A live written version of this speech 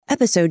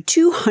episode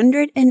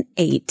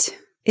 208.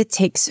 It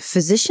takes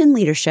physician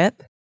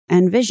leadership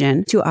and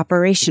vision to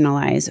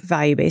operationalize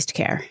value-based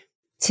care.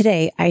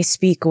 Today, I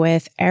speak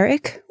with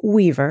Eric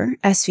Weaver,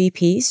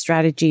 SVP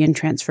Strategy and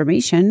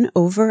Transformation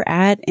over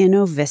at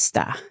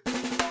Innovista.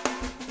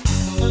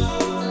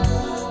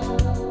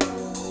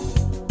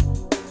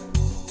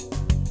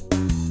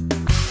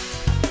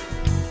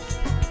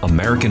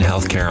 American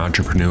healthcare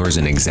entrepreneurs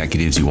and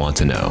executives you want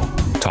to know.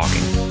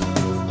 Talking.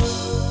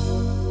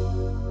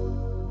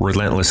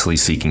 Relentlessly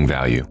seeking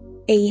value.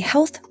 A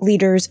Health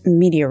Leaders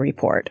Media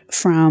Report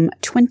from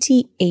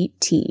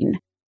 2018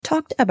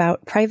 talked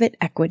about private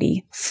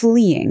equity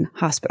fleeing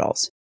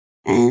hospitals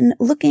and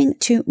looking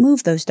to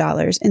move those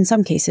dollars, in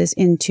some cases,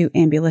 into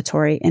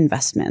ambulatory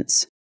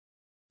investments.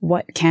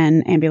 What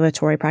can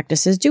ambulatory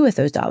practices do with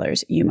those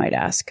dollars, you might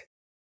ask?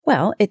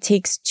 Well, it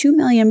takes $2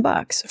 million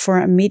for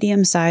a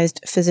medium-sized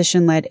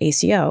physician-led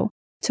ACO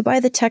to buy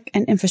the tech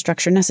and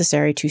infrastructure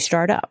necessary to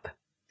start up.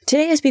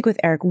 Today I speak with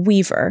Eric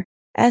Weaver,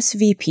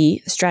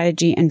 SVP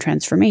Strategy and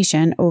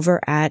Transformation over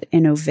at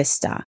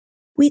Innovista.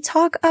 We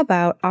talk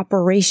about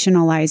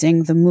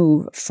operationalizing the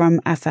move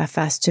from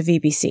FFS to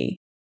VBC,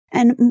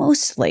 and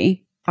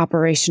mostly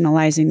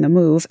operationalizing the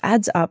move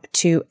adds up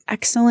to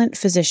excellent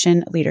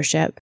physician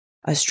leadership,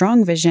 a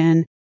strong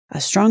vision, a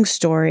strong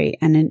story,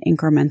 and an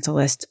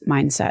incrementalist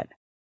mindset.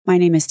 My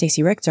name is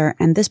Stacey Richter,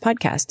 and this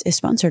podcast is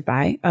sponsored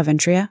by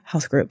Aventria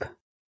Health Group.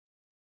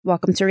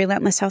 Welcome to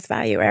Relentless Health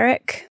Value,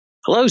 Eric.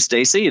 Hello,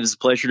 Stacey. It is a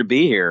pleasure to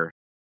be here.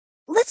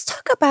 Let's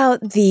talk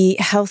about the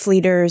Health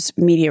Leaders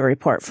Media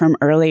Report from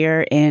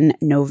earlier in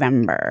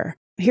November.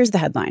 Here's the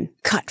headline,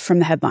 cut from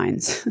the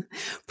headlines.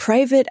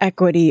 Private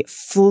equity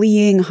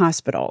fleeing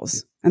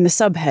hospitals. And the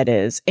subhead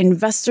is,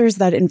 investors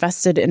that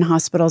invested in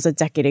hospitals a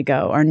decade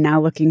ago are now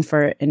looking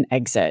for an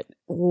exit.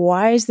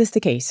 Why is this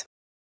the case?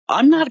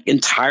 I'm not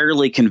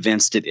entirely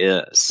convinced it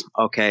is.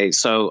 Okay,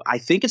 so I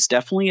think it's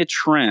definitely a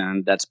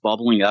trend that's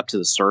bubbling up to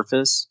the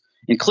surface.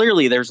 And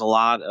clearly, there's a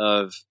lot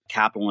of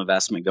capital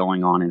investment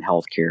going on in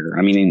healthcare.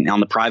 I mean, on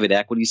the private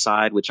equity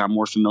side, which I'm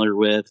more familiar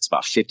with, it's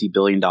about $50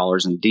 billion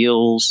in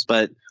deals.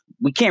 But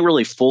we can't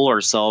really fool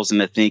ourselves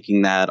into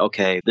thinking that,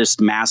 okay, this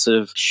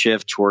massive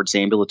shift towards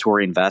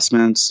ambulatory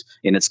investments,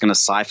 and it's going to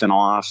siphon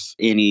off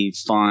any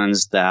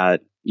funds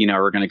that,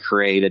 are going to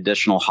create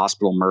additional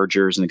hospital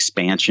mergers and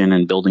expansion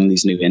and building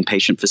these new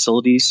inpatient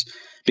facilities.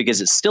 Because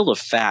it's still a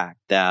fact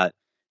that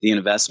the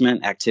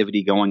investment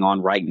activity going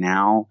on right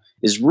now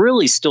is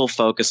really still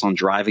focused on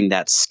driving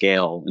that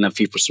scale in a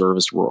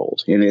fee-for-service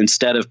world, and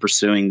instead of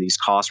pursuing these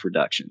cost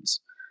reductions.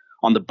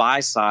 On the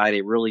buy side,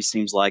 it really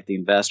seems like the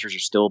investors are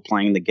still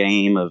playing the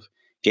game of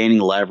gaining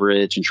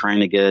leverage and trying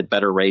to get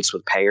better rates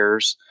with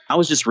payers. I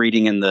was just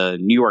reading in the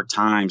New York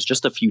Times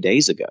just a few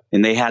days ago,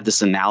 and they had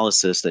this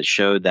analysis that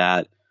showed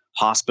that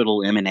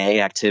hospital M&A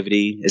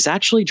activity is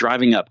actually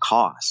driving up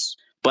costs.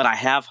 But I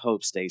have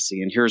hope,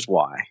 Stacey, and here's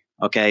why.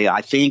 Okay,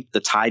 I think the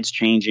tide's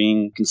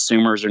changing.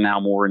 Consumers are now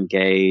more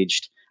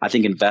engaged. I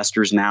think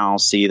investors now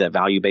see that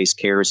value-based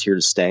care is here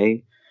to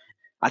stay.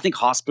 I think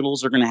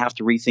hospitals are going to have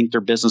to rethink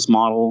their business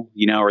model.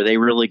 Are they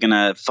really going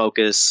to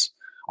focus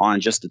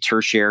on just the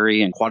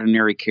tertiary and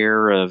quaternary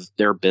care of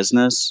their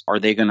business? Are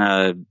they going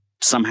to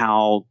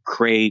somehow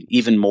create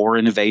even more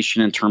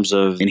innovation in terms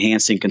of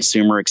enhancing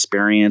consumer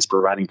experience,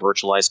 providing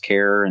virtualized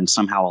care, and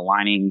somehow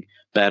aligning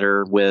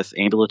better with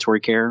ambulatory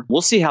care?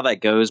 We'll see how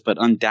that goes, but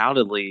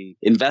undoubtedly,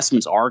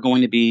 investments are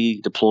going to be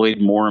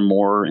deployed more and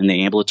more in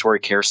the ambulatory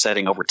care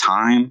setting over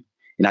time.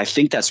 And I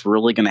think that's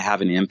really going to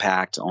have an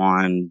impact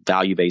on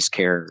value-based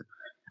care.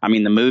 I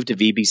mean, the move to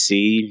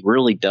VBC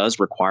really does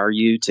require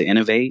you to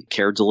innovate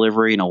care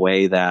delivery in a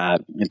way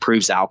that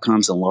improves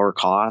outcomes and lower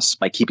costs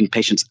by keeping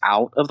patients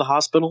out of the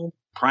hospital.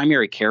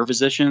 Primary care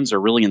physicians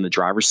are really in the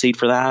driver's seat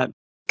for that.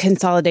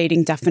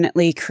 Consolidating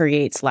definitely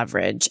creates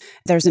leverage.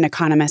 There's an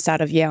economist out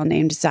of Yale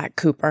named Zach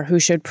Cooper who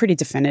showed pretty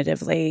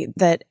definitively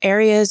that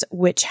areas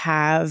which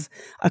have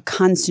a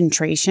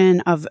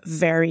concentration of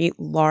very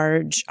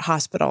large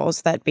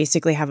hospitals that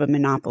basically have a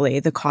monopoly,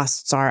 the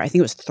costs are, I think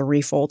it was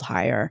threefold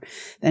higher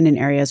than in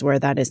areas where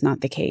that is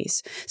not the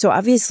case. So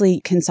obviously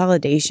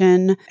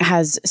consolidation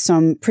has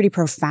some pretty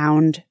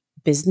profound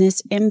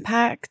business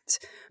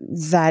impact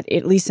that,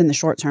 at least in the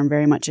short term,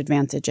 very much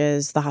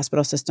advantages the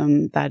hospital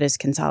system that is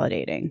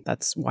consolidating.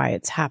 That's why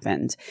it's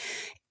happened.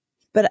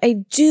 But I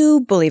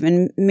do believe,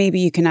 and maybe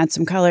you can add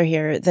some color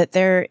here, that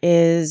there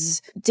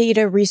is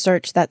data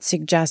research that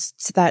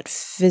suggests that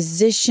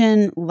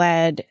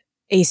physician-led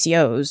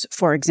ACOs,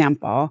 for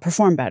example,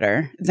 perform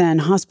better than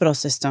hospital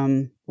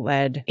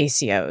system-led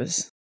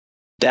ACOs.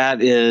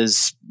 That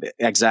is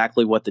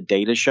exactly what the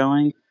data is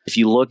showing. If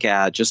you look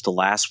at just the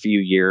last few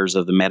years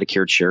of the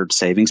Medicare Shared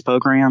Savings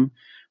Program,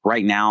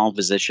 right now,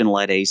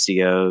 physician-led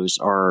ACOs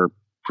are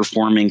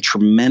performing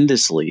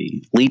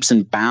tremendously, leaps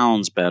and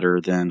bounds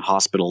better than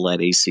hospital-led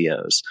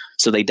ACOs.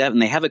 So they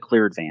have a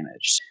clear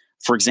advantage.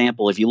 For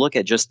example, if you look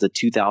at just the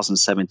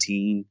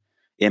 2017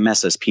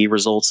 MSSP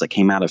results that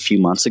came out a few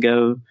months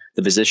ago,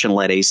 the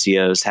physician-led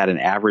ACOs had an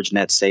average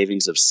net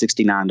savings of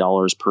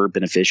 $69 per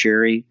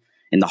beneficiary,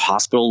 and the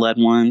hospital-led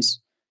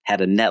ones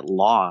had a net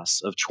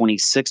loss of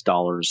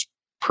 $26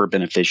 per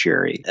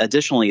beneficiary.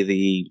 Additionally,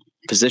 the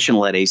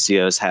physician-led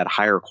ACOs had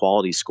higher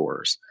quality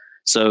scores.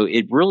 So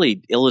it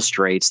really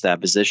illustrates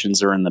that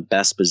physicians are in the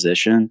best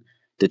position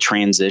to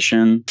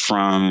transition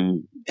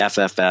from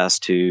FFS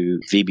to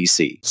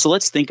VBC. So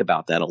let's think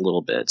about that a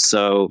little bit.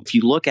 So if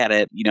you look at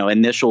it,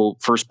 initial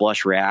first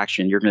blush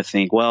reaction, you're going to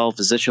think, well,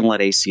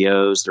 physician-led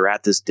ACOs, they're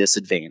at this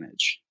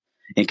disadvantage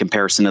in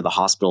comparison to the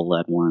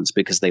hospital-led ones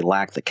because they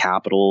lack the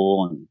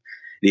capital and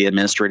the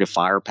administrative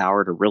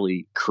firepower to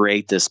really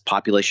create this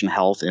population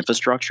health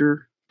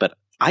infrastructure. But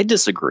I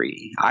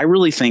disagree. I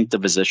really think the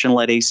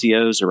physician-led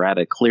ACOs are at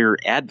a clear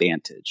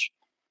advantage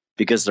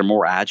because they're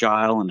more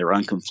agile and they're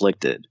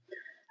unconflicted.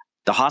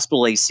 The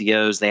hospital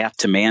ACOs, they have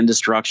demand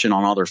destruction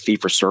on all their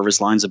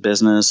fee-for-service lines of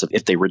business.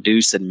 If they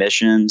reduce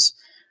admissions,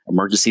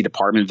 emergency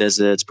department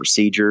visits,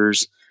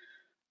 procedures,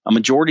 a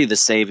majority of the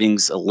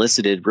savings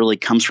elicited really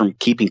comes from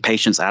keeping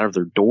patients out of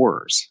their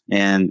doors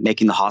and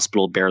making the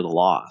hospital bear the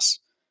loss.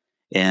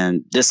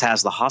 And this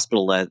has the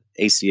hospital-led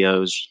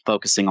ACOs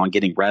focusing on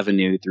getting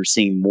revenue through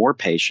seeing more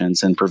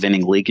patients and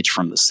preventing leakage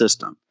from the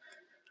system.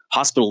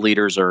 Hospital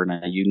leaders are in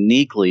a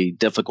uniquely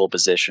difficult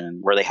position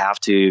where they have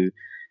to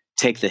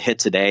take the hit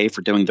today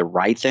for doing the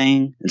right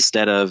thing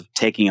instead of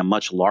taking a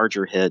much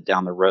larger hit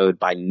down the road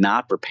by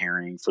not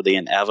preparing for the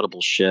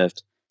inevitable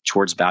shift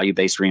towards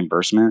value-based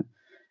reimbursement.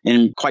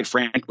 And quite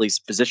frankly,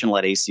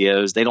 physician-led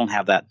ACOs, they don't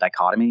have that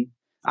dichotomy.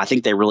 I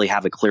think they really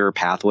have a clearer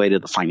pathway to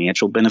the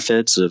financial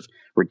benefits of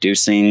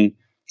reducing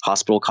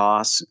hospital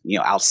costs,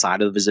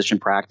 outside of the physician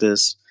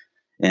practice.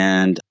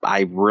 And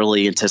I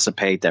really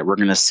anticipate that we're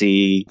going to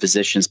see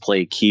physicians play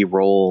a key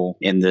role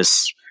in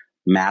this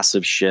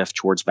massive shift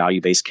towards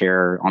value-based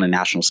care on a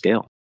national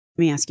scale.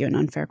 Let me ask you an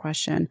unfair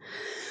question.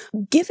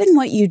 Given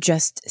what you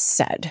just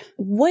said,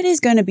 what is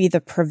going to be the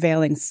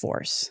prevailing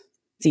force,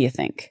 do you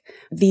think?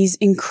 These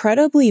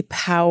incredibly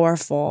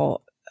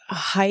powerful,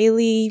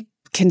 highly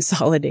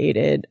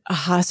consolidated,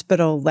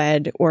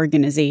 hospital-led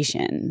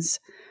organizations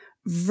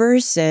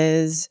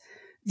versus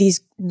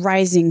these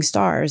rising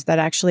stars that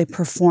actually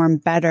perform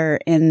better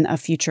in a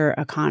future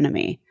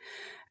economy,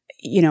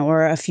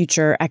 or a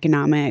future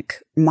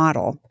economic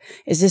model?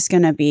 Is this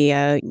going to be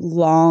a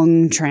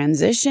long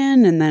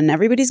transition and then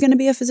everybody's going to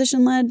be a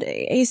physician-led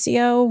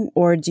ACO?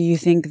 Or do you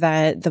think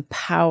that the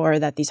power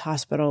that these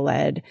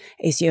hospital-led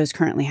ACOs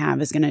currently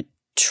have is going to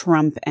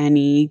trump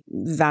any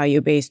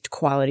value-based,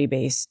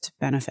 quality-based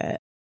benefit?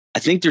 I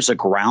think there's a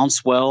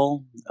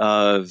groundswell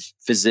of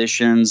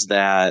physicians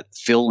that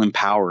feel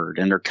empowered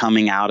and are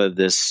coming out of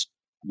this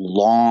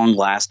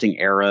long-lasting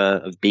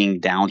era of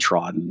being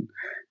downtrodden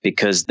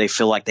because they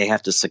feel like they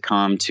have to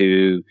succumb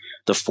to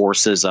the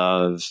forces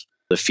of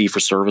the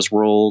fee-for-service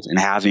world and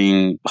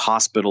having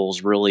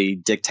hospitals really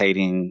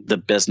dictating the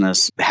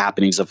business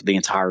happenings of the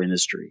entire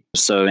industry.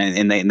 So,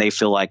 and they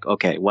feel like,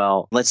 okay,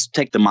 well, let's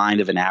take the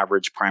mind of an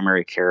average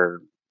primary care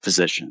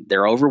physician.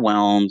 They're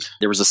overwhelmed.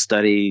 There was a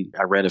study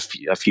I read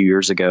a few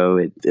years ago.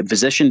 A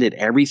physician did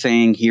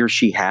everything he or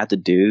she had to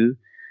do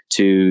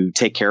to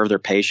take care of their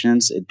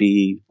patients. It'd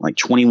be like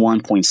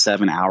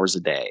 21.7 hours a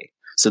day.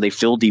 So they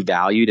feel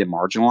devalued and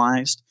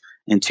marginalized.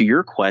 And to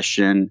your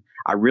question,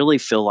 I really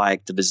feel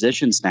like the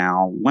physicians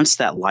now, once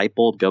that light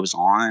bulb goes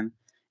on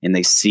and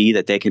they see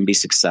that they can be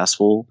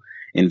successful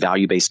in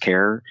value-based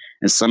care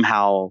and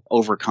somehow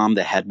overcome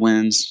the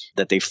headwinds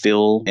that they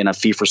feel in a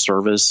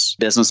fee-for-service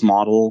business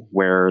model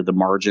where the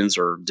margins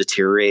are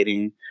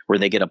deteriorating, where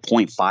they get a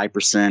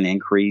 0.5%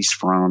 increase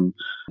from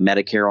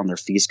Medicare on their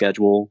fee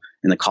schedule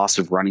and the cost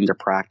of running their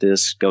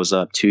practice goes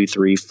up 2,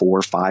 3, 4,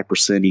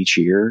 5% each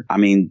year. I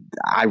mean,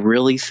 I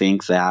really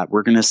think that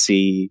we're going to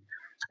see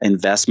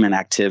investment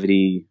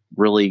activity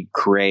really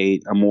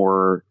create a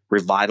more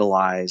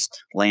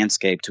revitalized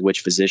landscape to which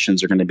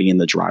physicians are going to be in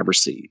the driver's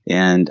seat.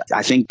 And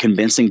I think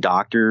convincing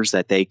doctors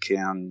that they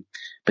can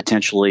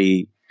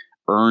potentially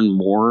earn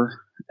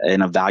more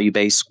in a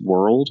value-based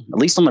world, at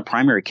least on the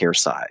primary care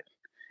side,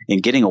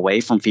 and getting away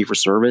from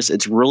fee-for-service,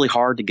 it's really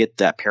hard to get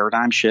that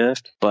paradigm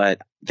shift, but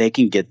they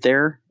can get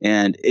there.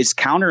 And it's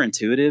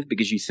counterintuitive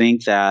because you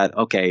think that,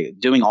 okay,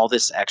 doing all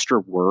this extra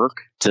work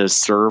to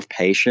serve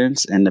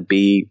patients and to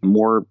be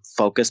more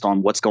focused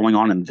on what's going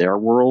on in their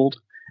world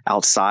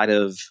outside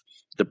of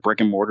the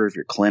brick and mortar of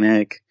your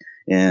clinic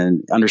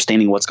and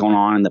understanding what's going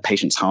on in the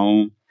patient's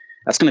home,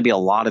 that's going to be a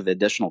lot of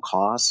additional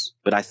costs.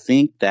 But I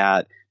think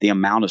that the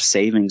amount of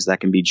savings that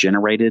can be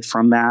generated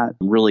from that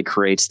really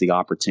creates the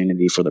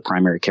opportunity for the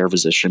primary care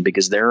physician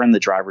because they're in the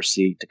driver's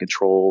seat to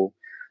control,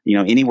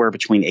 anywhere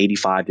between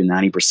 85 to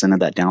 90% of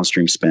that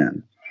downstream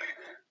spend.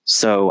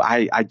 So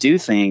I do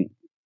think,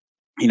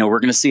 we're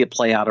going to see it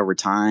play out over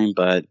time,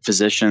 but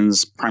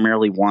physicians,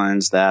 primarily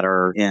ones that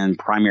are in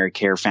primary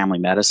care family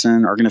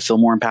medicine, are going to feel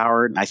more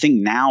empowered. And I think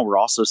now we're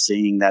also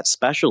seeing that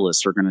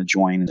specialists are going to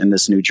join in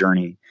this new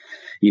journey.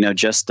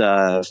 Just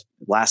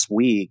last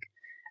week,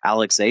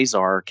 Alex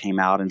Azar came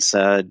out and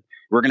said,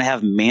 we're going to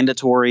have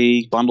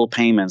mandatory bundled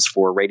payments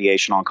for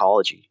radiation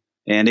oncology.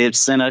 And it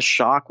sent a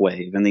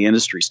shockwave in the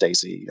industry,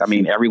 Stacey. I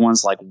mean,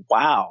 everyone's like,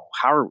 wow,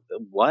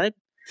 what?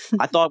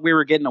 I thought we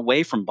were getting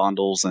away from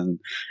bundles and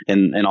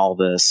all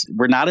this.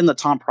 We're not in the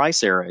Tom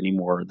Price era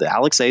anymore. The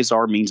Alex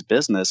Azar means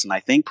business. And I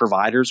think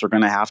providers are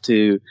going to have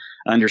to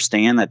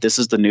understand that this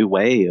is the new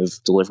way of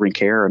delivering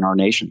care in our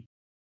nation.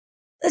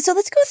 So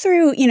let's go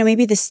through,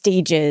 maybe the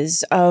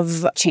stages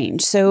of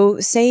change. So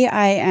say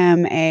I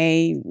am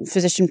a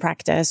physician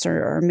practice,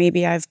 or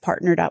maybe I've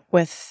partnered up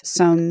with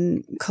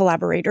some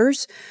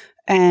collaborators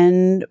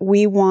and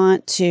we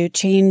want to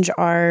change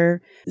our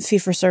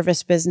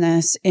fee-for-service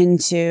business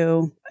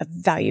into a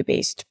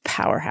value-based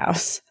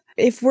powerhouse.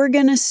 If we're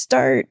going to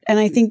start, and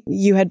I think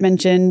you had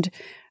mentioned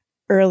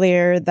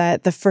earlier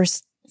that the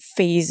first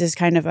phase is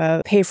kind of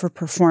a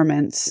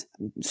pay-for-performance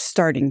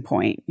starting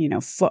point,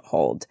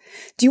 foothold.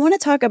 Do you want to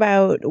talk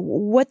about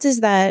what does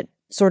that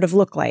sort of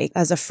look like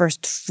as a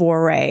first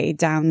foray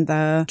down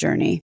the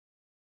journey?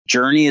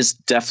 Journey is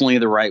definitely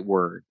the right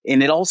word.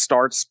 And it all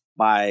starts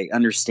by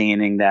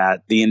understanding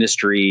that the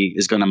industry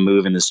is going to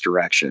move in this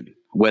direction,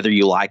 whether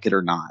you like it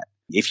or not.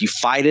 If you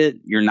fight it,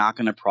 you're not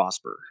going to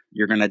prosper.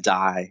 You're going to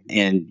die,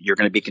 and you're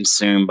going to be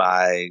consumed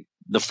by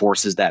the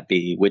forces that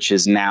be, which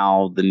is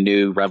now the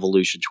new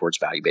revolution towards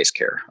value-based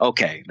care.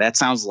 Okay, that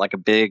sounds like a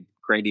big,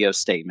 grandiose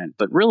statement,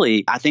 but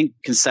really, I think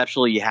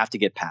conceptually you have to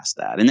get past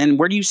that. And then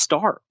where do you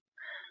start?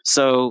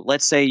 So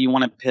let's say you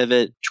want to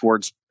pivot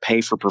towards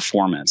pay for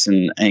performance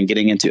and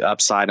getting into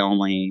upside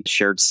only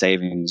shared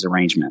savings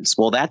arrangements.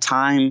 Well, that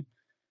time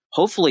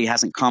hopefully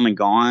hasn't come and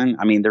gone.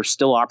 I mean, there's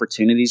still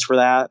opportunities for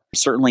that.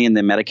 Certainly in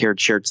the Medicare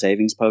shared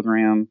savings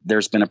program,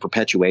 there's been a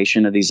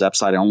perpetuation of these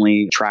upside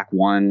only track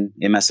one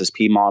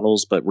MSSP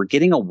models, but we're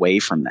getting away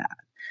from that.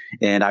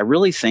 And I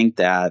really think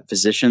that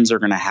physicians are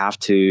going to have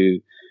to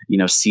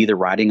see the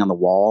writing on the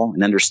wall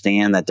and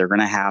understand that they're going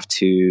to have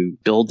to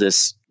build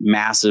this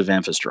massive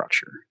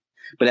infrastructure.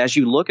 But as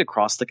you look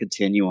across the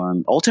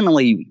continuum,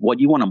 ultimately what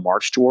you want to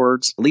march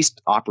towards, at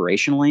least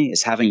operationally,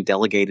 is having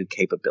delegated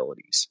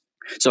capabilities.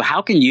 So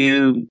how can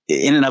you,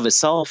 in and of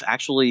itself,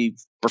 actually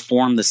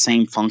perform the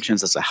same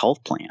functions as a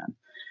health plan,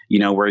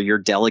 where you're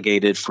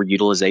delegated for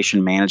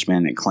utilization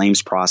management and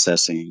claims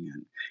processing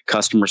and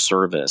customer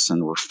service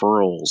and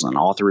referrals and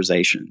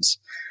authorizations?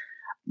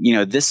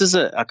 This is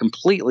a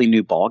completely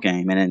new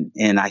ballgame.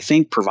 And I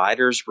think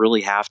providers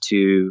really have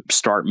to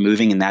start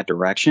moving in that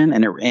direction.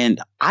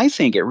 And I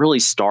think it really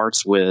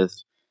starts with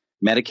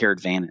Medicare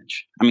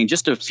Advantage. I mean,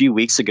 just a few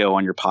weeks ago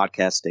on your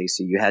podcast,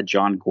 Stacey, you had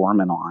John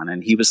Gorman on,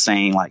 and he was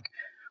saying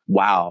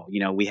wow,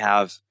 we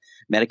have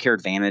Medicare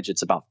Advantage.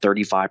 It's about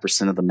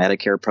 35% of the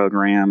Medicare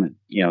program,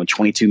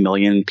 22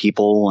 million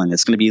people, and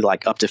it's going to be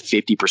up to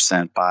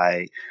 50%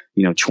 by,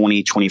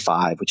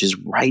 2025, which is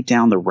right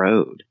down the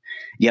road.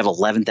 You have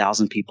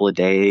 11,000 people a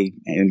day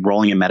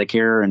enrolling in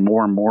Medicare, and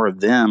more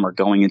of them are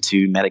going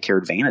into Medicare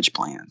Advantage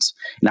plans.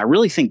 And I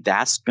really think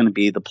that's going to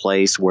be the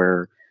place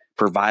where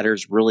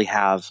providers really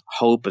have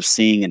hope of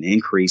seeing an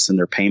increase in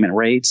their payment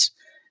rates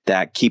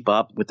that keep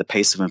up with the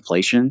pace of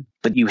inflation.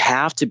 But you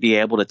have to be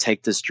able to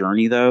take this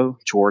journey, though,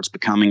 towards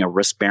becoming a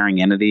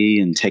risk-bearing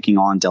entity and taking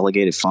on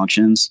delegated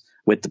functions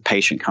with the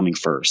patient coming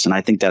first. And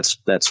I think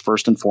that's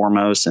first and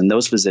foremost. And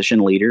those physician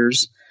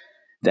leaders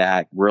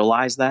that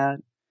realize that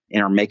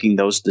and are making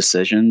those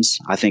decisions,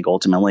 I think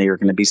ultimately are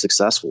going to be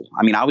successful.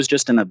 I mean, I was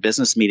just in a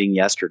business meeting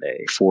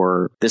yesterday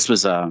this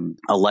was a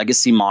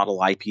legacy model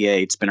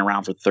IPA. It's been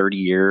around for 30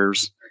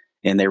 years.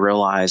 And they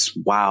realized,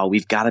 wow,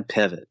 we've got to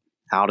pivot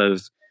out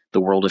of the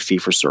world of fee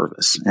for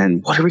service.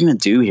 And what are we going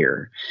to do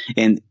here?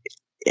 And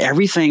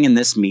everything in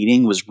this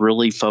meeting was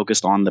really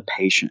focused on the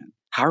patient.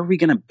 How are we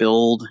going to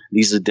build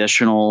these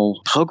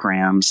additional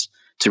programs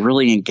to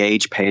really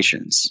engage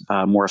patients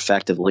more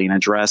effectively and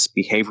address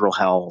behavioral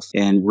health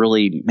and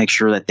really make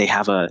sure that they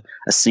have a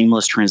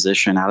seamless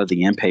transition out of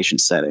the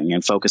inpatient setting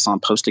and focus on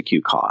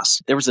post-acute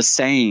costs? There was a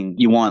saying,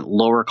 you want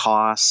lower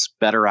costs,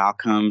 better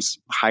outcomes,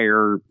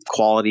 higher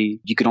quality.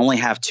 You can only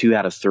have 2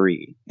 out of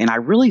 3. And I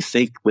really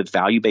think with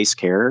value-based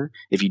care,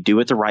 if you do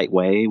it the right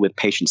way with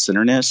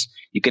patient-centeredness,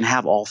 you can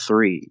have all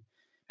 3.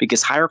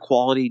 Because higher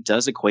quality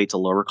does equate to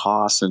lower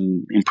costs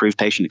and improved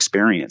patient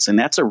experience. And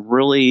that's a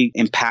really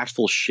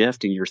impactful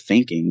shift in your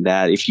thinking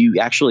that if you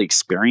actually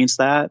experience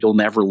that, you'll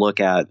never look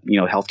at,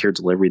 healthcare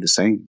delivery the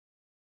same.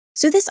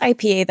 So this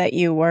IPA that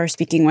you were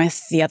speaking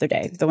with the other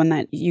day, the one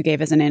that you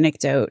gave as an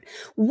anecdote,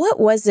 what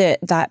was it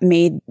that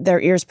made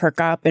their ears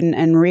perk up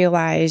and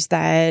realize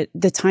that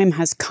the time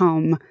has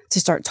come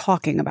to start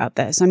talking about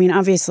this? I mean,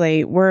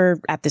 obviously, we're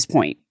at this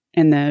point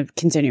in the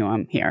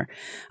continuum here.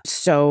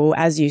 So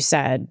as you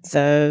said,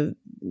 the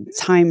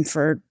time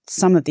for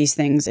some of these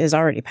things is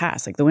already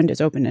past, the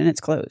window's open and it's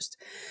closed.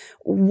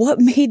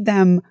 What made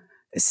them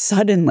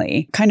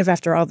suddenly, kind of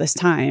after all this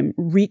time,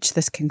 reach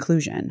this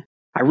conclusion?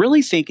 I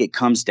really think it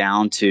comes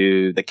down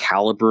to the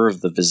caliber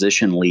of the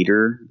physician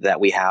leader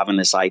that we have in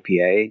this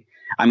IPA.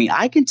 I mean,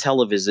 I can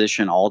tell a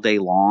physician all day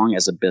long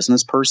as a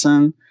business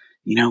person,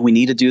 we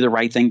need to do the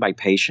right thing by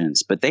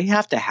patients, but they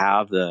have to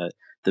have the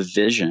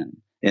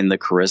vision and the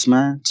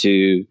charisma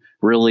to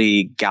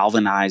really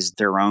galvanize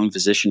their own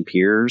physician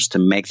peers to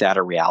make that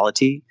a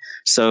reality.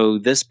 So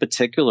this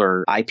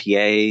particular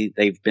IPA,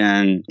 they've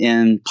been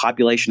in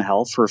population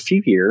health for a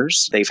few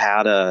years. They've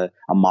had a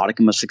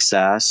modicum of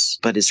success,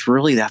 but it's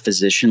really that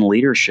physician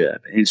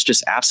leadership. And it's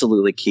just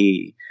absolutely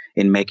key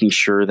in making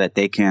sure that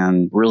they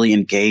can really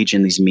engage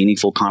in these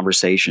meaningful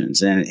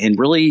conversations and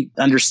really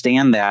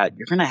understand that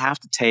you're going to have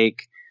to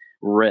take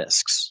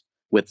risks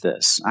with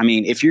this. I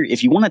mean, if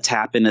you want to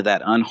tap into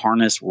that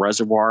unharnessed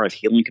reservoir of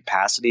healing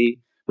capacity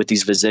with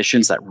these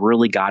physicians that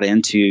really got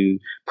into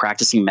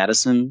practicing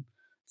medicine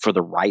for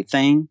the right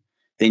thing,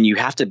 then you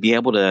have to be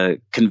able to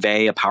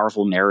convey a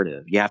powerful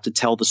narrative. You have to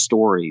tell the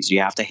stories. You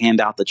have to hand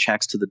out the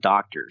checks to the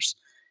doctors.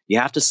 You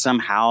have to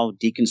somehow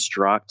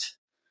deconstruct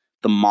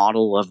the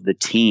model of the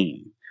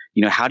team.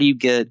 You know, how do you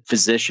get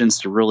physicians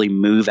to really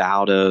move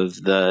out of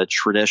the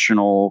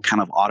traditional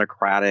kind of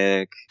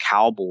autocratic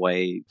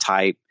cowboy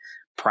type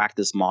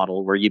practice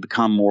model where you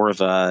become more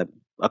of a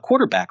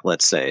quarterback,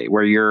 let's say,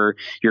 where you're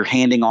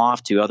handing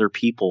off to other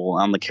people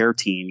on the care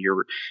team.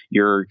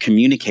 You're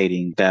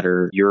communicating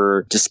better.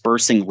 You're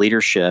dispersing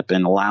leadership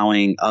and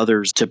allowing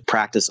others to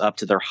practice up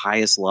to their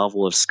highest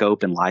level of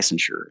scope and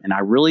licensure. And I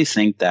really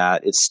think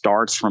that it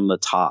starts from the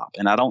top.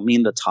 And I don't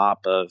mean the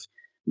top of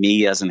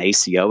me as an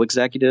ACO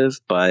executive,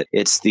 but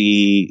it's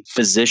the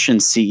physician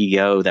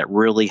CEO that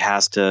really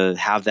has to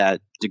have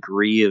that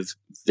degree of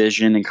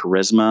vision and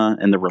charisma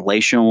and the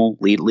relational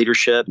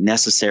leadership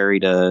necessary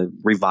to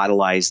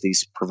revitalize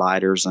these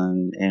providers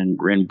and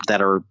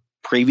that are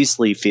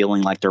previously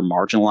feeling like they're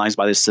marginalized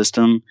by the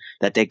system,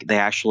 that they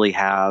actually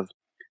have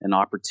an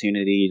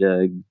opportunity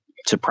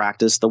to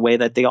practice the way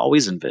that they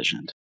always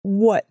envisioned.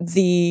 What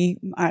do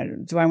I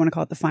want to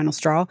call it the final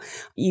straw?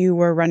 You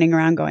were running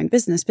around going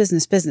business,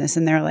 business, business.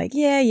 And they're like,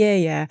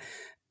 yeah.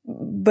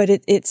 But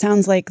it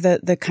sounds like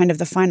the kind of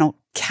the final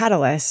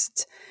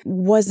catalyst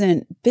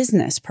wasn't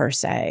business per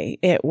se.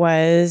 It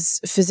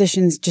was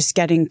physicians just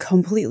getting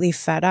completely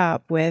fed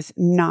up with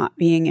not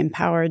being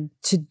empowered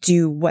to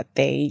do what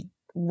they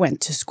went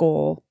to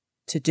school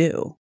to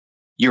do.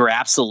 You're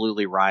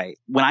absolutely right.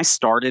 When I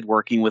started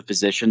working with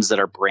physicians that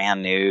are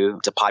brand new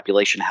to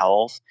population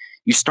health,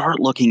 you start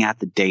looking at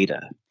the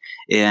data.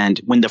 And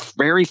when the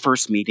very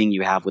first meeting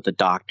you have with a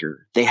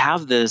doctor, they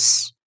have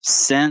this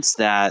sense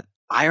that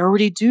I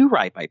already do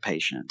right by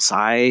patients.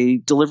 I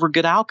deliver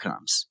good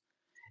outcomes.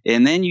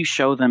 And then you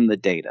show them the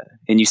data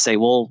and you say,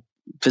 well,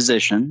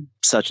 physician,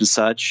 such and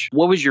such,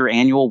 what was your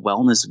annual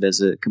wellness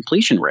visit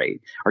completion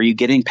rate? Are you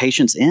getting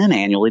patients in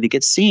annually to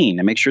get seen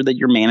and make sure that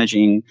you're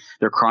managing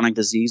their chronic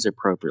disease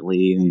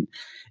appropriately?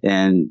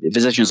 And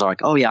physicians are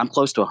like, oh yeah, I'm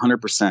close to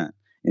 100%.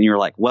 And you're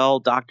like, well,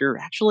 doctor,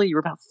 actually you're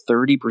about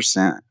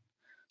 30%.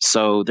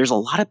 So there's a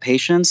lot of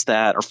patients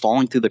that are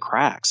falling through the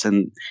cracks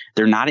and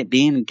they're not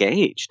being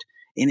engaged.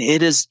 And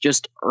it is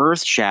just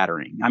earth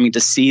shattering. I mean, to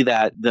see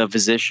that the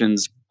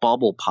physicians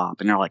bubble pop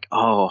and they're like,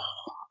 oh,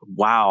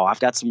 wow, I've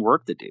got some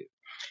work to do.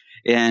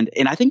 And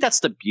I think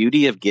that's the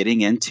beauty of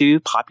getting into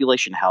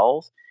population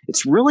health.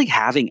 It's really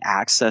having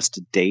access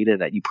to data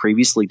that you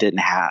previously didn't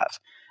have.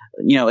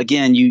 You know,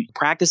 again, you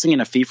practicing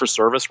in a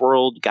fee-for-service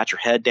world, you got your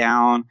head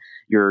down,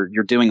 you're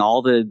doing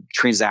all the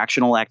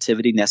transactional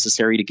activity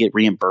necessary to get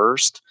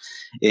reimbursed.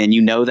 And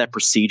you know that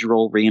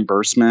procedural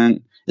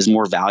reimbursement is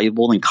more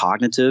valuable than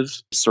cognitive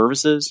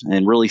services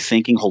and really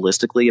thinking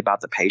holistically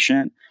about the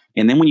patient.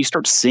 And then when you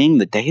start seeing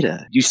the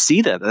data, you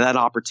see that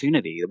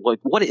opportunity. Like,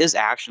 what is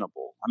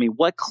actionable? I mean,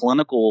 what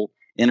clinical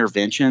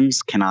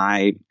interventions can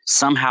I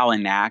somehow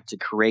enact to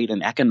create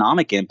an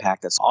economic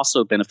impact that's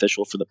also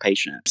beneficial for the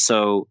patient?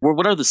 So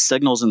what are the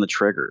signals and the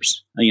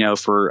triggers, you know,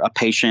 for a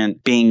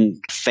patient being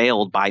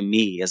failed by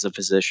me as a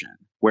physician,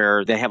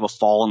 where they have a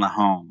fall in the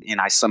home and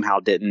I somehow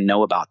didn't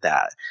know about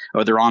that,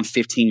 or they're on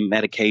 15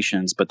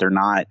 medications, but they're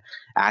not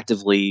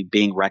actively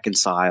being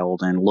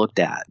reconciled and looked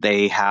at.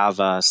 They have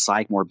a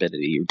psych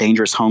morbidity or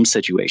dangerous home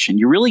situation.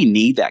 You really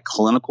need that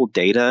clinical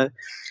data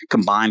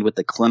combined with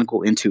the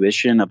clinical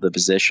intuition of the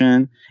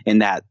physician and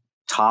that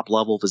top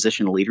level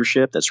physician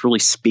leadership that's really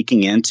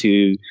speaking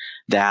into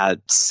that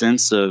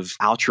sense of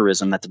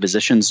altruism that the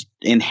physicians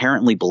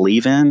inherently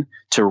believe in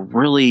to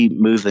really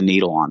move the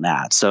needle on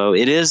that. So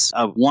it is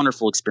a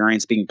wonderful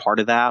experience being part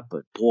of that.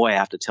 But boy, I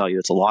have to tell you,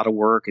 it's a lot of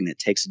work and it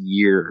takes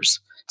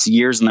years. It's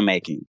years in the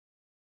making.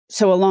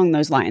 So along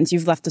those lines,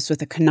 you've left us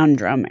with a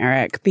conundrum,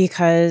 Eric,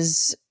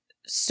 because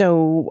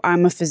so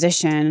I'm a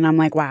physician and I'm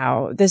like,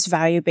 wow, this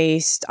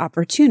value-based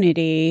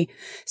opportunity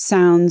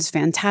sounds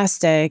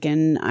fantastic.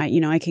 And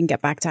I can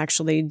get back to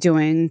actually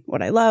doing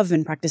what I love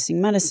and practicing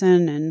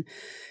medicine and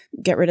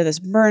get rid of this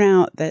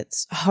burnout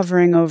that's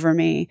hovering over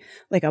me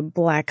like a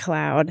black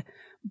cloud.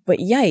 But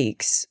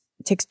yikes,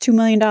 it takes $2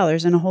 million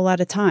and a whole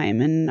lot of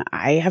time. And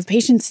I have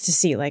patients to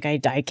see. Like I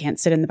can't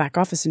sit in the back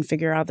office and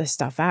figure all this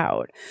stuff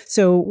out.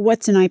 So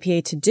what's an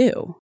IPA to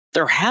do?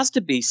 There has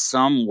to be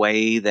some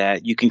way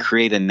that you can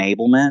create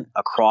enablement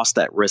across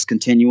that risk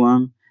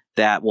continuum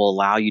that will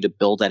allow you to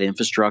build that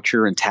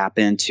infrastructure and tap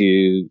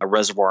into a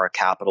reservoir of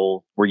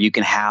capital where you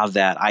can have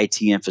that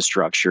IT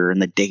infrastructure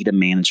and the data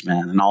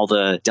management and all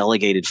the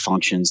delegated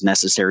functions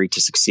necessary to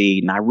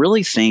succeed. And I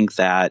really think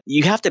that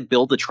you have to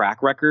build the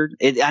track record.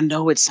 I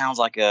know it sounds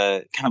like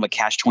a kind of a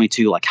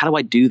catch-22, like how do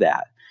I do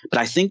that? But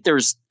I think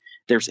there's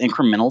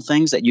incremental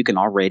things that you can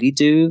already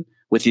do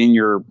within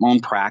your own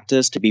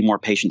practice to be more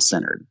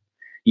patient-centered.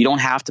 You don't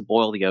have to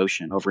boil the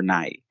ocean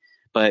overnight.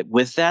 But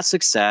with that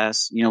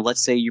success,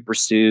 let's say you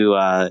pursue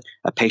a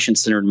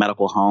patient-centered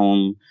medical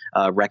home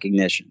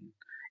recognition,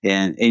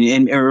 and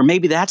or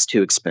maybe that's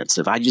too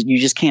expensive. You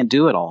just can't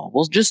do it all.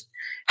 Well, just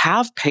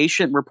have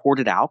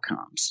patient-reported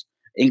outcomes.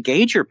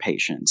 Engage your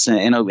patients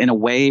in a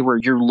way where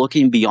you're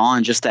looking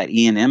beyond just that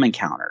E&M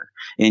encounter,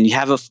 and you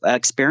have an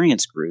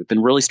experience group,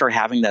 and really start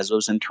having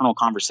those internal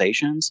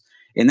conversations.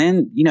 And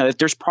then, if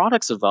there's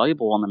products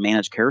available on the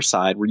managed care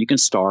side where you can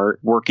start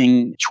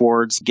working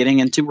towards getting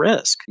into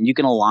risk, you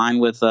can align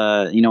with,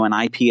 an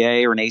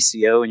IPA or an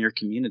ACO in your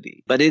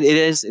community. But it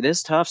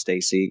is tough,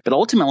 Stacy. But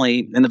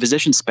ultimately, in the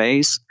physician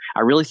space,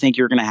 I really think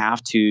you're going to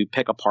have to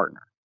pick a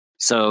partner.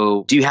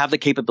 So do you have the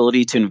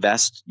capability to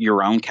invest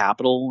your own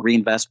capital,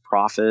 reinvest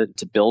profit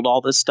to build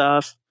all this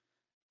stuff?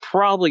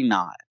 Probably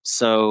not.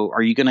 So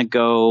are you going to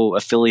go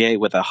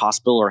affiliate with a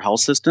hospital or health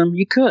system?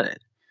 You could.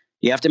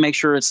 You have to make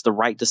sure it's the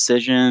right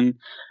decision,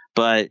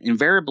 but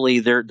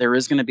invariably there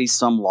is going to be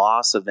some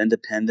loss of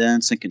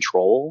independence and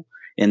control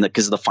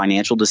because the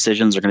financial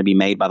decisions are going to be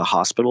made by the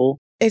hospital.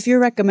 If you're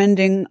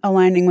recommending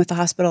aligning with the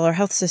hospital or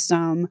health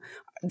system,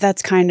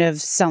 that's kind of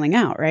selling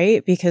out,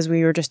 right? Because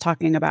we were just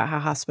talking about how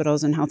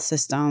hospitals and health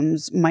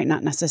systems might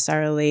not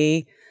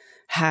necessarily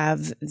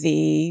have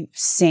the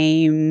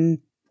same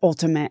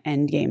ultimate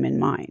end game in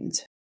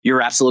mind.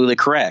 You're absolutely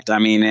correct. I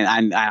mean,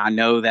 I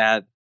know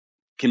that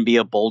can be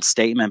a bold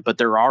statement, but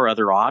there are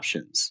other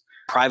options.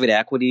 Private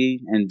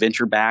equity and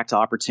venture-backed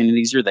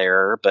opportunities are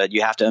there, but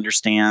you have to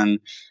understand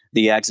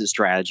the exit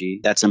strategy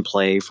that's in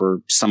play for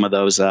some of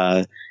those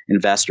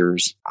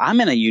investors.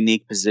 I'm in a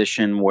unique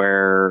position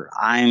where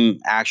I'm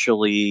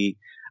actually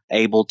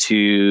able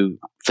to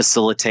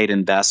facilitate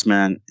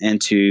investment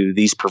into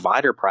these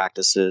provider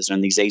practices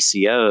and these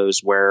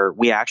ACOs where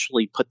we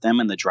actually put them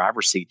in the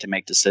driver's seat to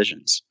make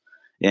decisions.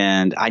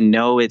 And I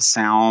know it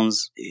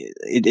sounds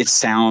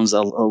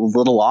a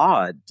little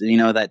odd,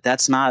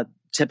 that's not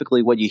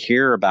typically what you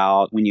hear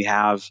about when you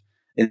have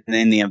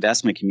in the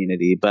investment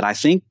community. But I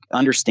think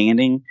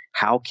understanding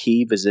how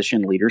key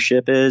physician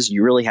leadership is,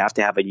 you really have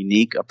to have a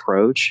unique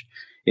approach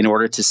in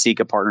order to seek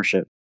a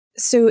partnership.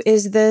 So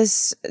is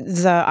this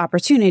the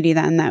opportunity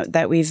then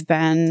that we've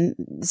been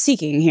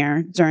seeking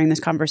here during this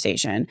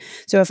conversation?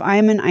 So if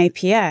I'm an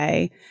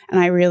IPA and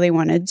I really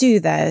want to do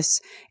this,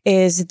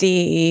 is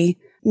the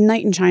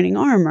knight in shining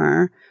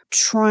armor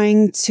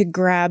trying to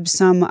grab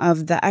some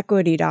of the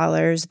equity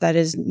dollars that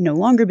is no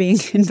longer being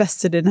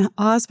invested in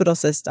hospital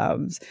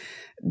systems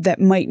that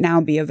might now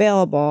be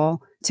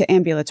available to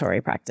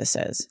ambulatory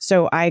practices?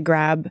 So I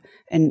grab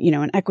an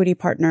equity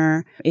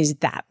partner. Is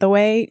that the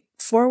way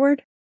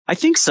forward? I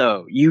think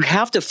so. You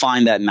have to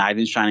find that knight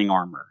in shining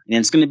armor, and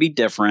it's going to be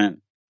different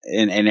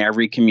in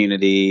every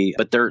community,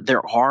 but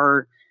there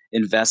are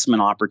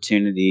investment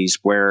opportunities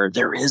where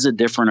there is a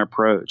different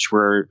approach,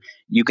 where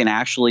you can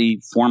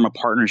actually form a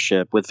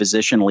partnership with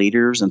physician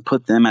leaders and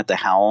put them at the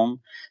helm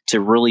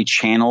to really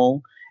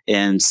channel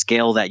and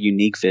scale that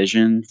unique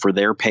vision for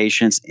their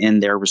patients in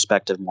their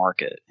respective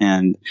market.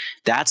 And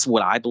that's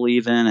what I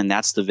believe in, and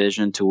that's the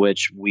vision to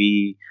which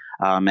we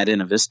at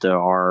Innovista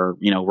are,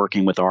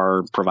 working with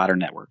our provider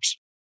networks.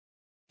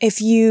 If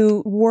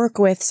you work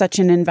with such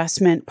an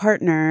investment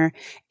partner,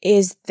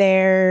 is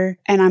there,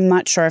 and I'm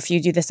not sure if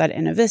you do this at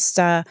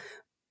Innovista,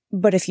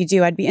 but if you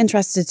do, I'd be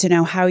interested to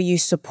know how you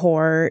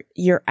support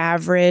your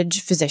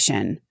average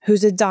physician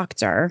who's a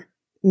doctor,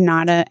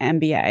 not an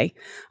MBA,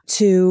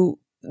 to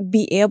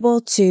be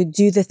able to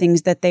do the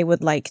things that they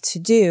would like to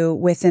do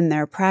within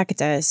their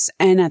practice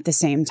and at the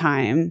same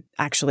time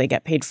actually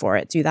get paid for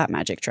it, do that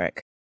magic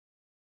trick.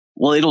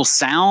 Well, it'll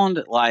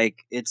sound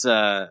like it's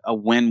a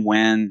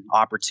win-win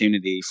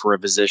opportunity for a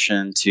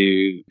physician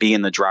to be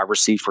in the driver's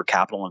seat for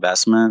capital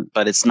investment,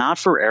 but it's not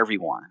for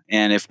everyone.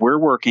 And if we're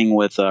working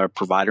with a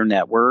provider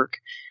network,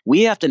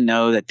 we have to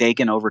know that they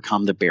can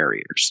overcome the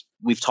barriers.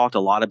 We've talked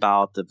a lot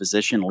about the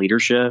physician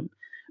leadership,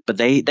 but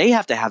they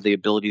have to have the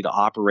ability to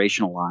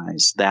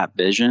operationalize that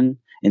vision.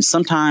 And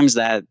sometimes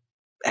that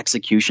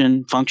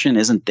execution function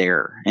isn't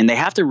there. And they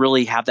have to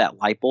really have that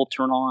light bulb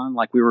turn on,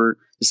 like we were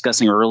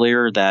discussing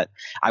earlier, that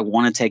I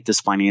want to take this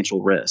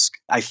financial risk.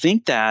 I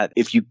think that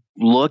if you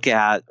look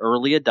at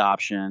early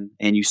adoption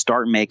and you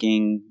start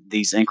making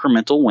these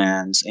incremental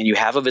wins and you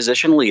have a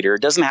physician leader,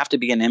 it doesn't have to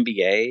be an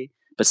MBA,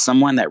 but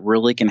someone that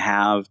really can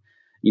have,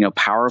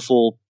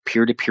 powerful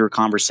peer-to-peer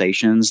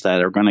conversations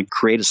that are going to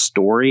create a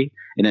story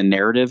and a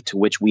narrative to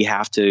which we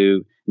have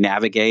to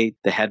navigate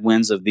the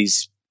headwinds of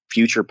these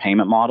future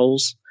payment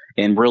models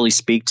and really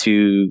speak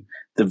to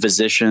the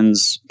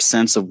physician's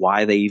sense of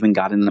why they even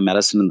got into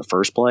medicine in the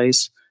first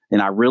place.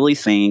 And I really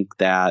think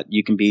that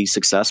you can be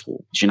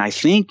successful. And I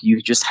think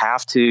you just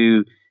have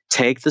to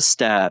take the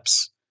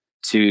steps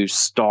to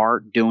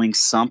start doing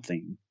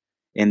something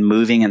and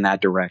moving in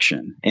that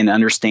direction and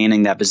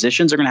understanding that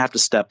physicians are going to have to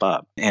step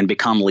up and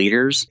become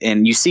leaders.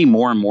 And you see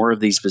more and more of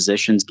these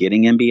physicians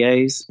getting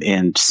MBAs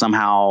and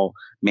somehow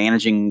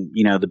managing,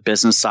 the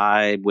business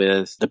side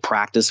with the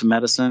practice of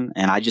medicine.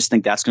 And I just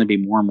think that's going to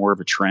be more and more of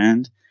a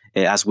trend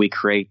as we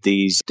create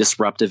these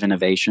disruptive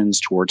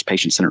innovations towards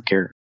patient-centered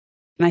care.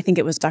 And I think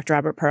it was Dr.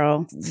 Robert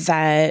Pearl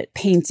that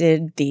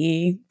painted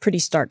the pretty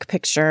stark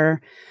picture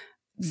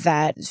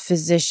that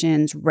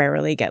physicians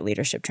rarely get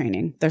leadership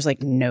training. There's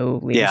like no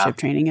leadership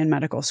training in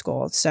medical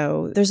school.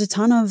 So there's a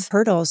ton of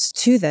hurdles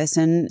to this.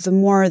 And the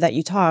more that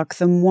you talk,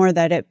 the more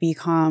that it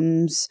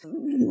becomes,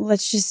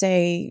 let's just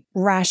say,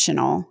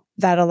 rational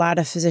that a lot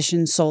of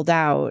physicians sold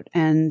out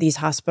and these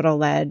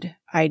hospital-led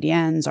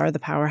IDNs are the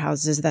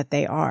powerhouses that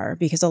they are,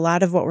 because a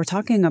lot of what we're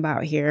talking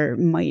about here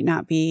might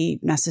not be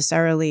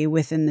necessarily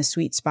within the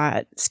sweet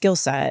spot skill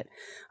set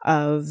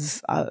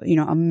of,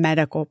 a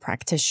medical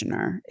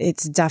practitioner.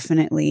 It's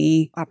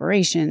definitely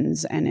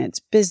operations and it's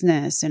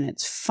business and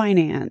it's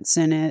finance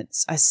and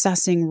it's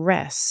assessing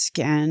risk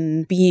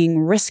and being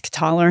risk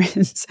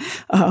tolerant.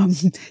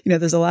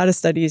 There's a lot of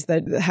studies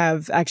that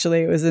have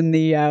actually, it was in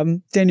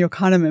the Daniel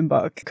Kahneman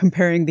book,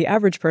 comparing the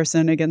average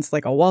person against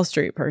like a Wall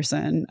Street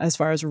person as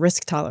far as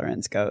risk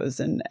tolerance goes.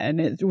 And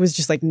it was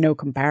just like no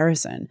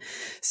comparison.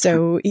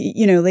 So,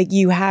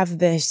 you have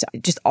this,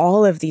 just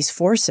all of these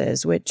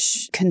forces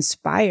which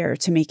conspire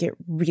to make it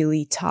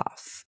really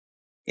tough.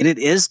 And it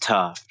is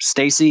tough,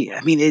 Stacey.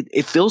 I mean,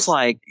 it feels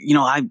like,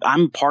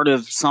 I'm part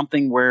of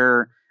something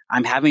where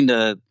I'm having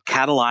to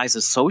catalyze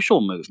a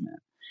social movement,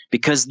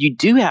 because you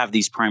do have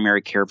these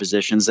primary care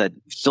physicians that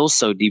feel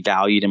so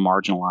devalued and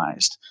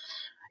marginalized,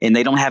 and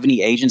they don't have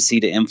any agency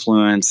to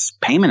influence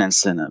payment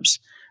incentives.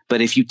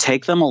 But if you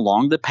take them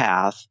along the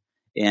path,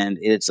 and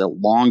it's a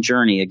long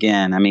journey,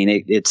 again, I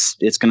mean,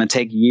 it's going to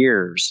take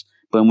years,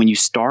 but when you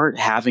start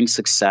having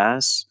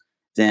success,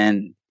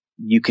 then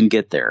you can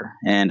get there.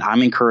 And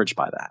I'm encouraged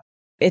by that.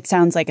 It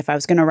sounds like if I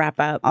was going to wrap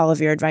up all of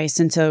your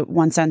advice into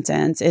one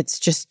sentence, it's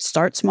just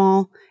start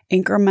small,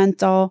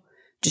 incremental,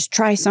 just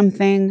try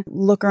something,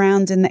 look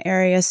around in the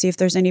area, see if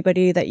there's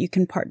anybody that you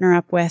can partner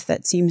up with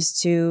that seems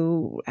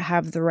to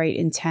have the right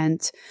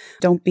intent.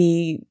 Don't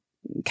be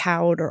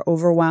cowed or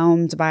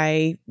overwhelmed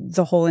by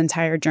the whole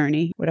entire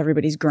journey. What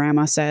everybody's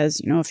grandma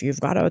says, if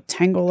you've got a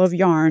tangle of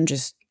yarn,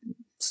 just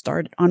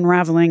start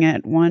unraveling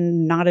it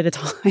one knot at a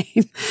time.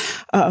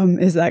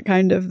 Is that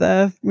kind of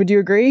would you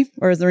agree?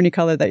 Or is there any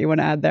color that you want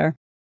to add there?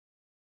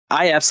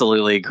 I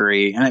absolutely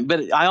agree.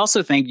 But I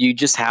also think you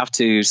just have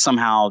to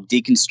somehow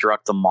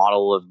deconstruct the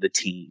model of the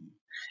team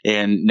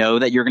and know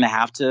that you're going to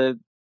have to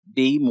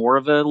be more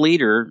of a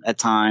leader at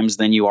times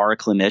than you are a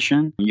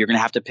clinician. You're going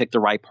to have to pick the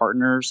right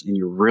partners, and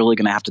you're really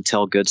going to have to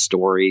tell good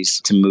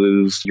stories to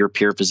move your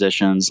peer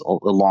physicians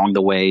along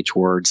the way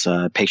towards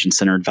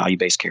patient-centered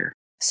value-based care.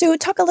 So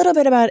talk a little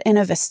bit about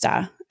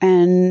Innovista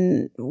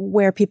and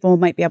where people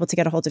might be able to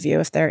get a hold of you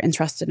if they're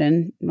interested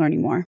in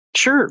learning more.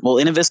 Sure. Well,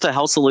 Innovista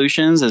Health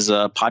Solutions is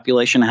a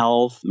population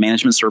health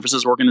management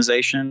services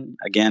organization,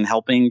 again,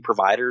 helping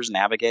providers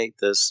navigate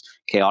this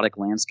chaotic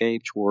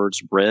landscape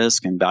towards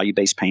risk and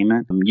value-based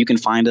payment. You can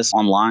find us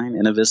online,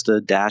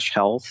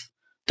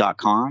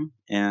 innovista-health.com,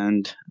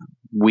 and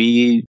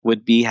we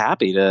would be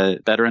happy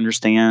to better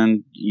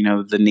understand,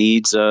 the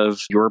needs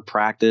of your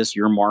practice,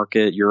 your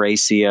market, your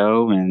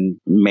ACO, and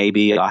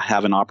maybe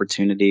have an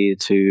opportunity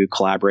to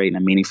collaborate in a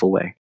meaningful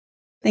way.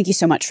 Thank you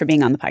so much for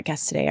being on the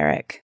podcast today,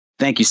 Eric.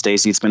 Thank you,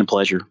 Stacey. It's been a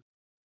pleasure.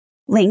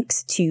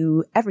 Links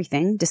to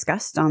everything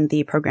discussed on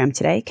the program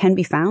today can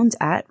be found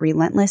at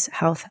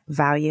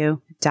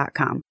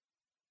relentlesshealthvalue.com.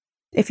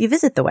 If you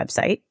visit the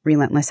website,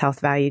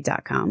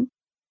 relentlesshealthvalue.com,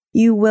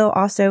 you will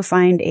also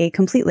find a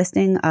complete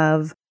listing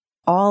of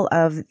all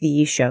of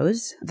the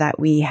shows that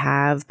we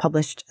have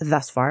published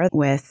thus far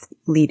with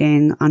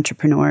leading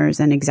entrepreneurs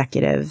and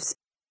executives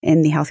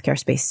in the healthcare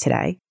space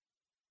today.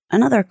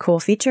 Another cool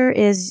feature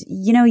is,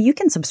 you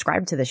can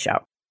subscribe to the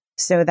show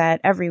so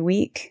that every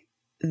week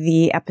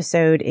the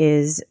episode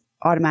is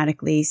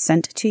automatically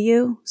sent to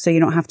you, so you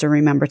don't have to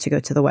remember to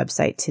go to the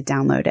website to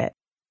download it.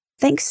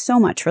 Thanks so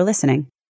much for listening.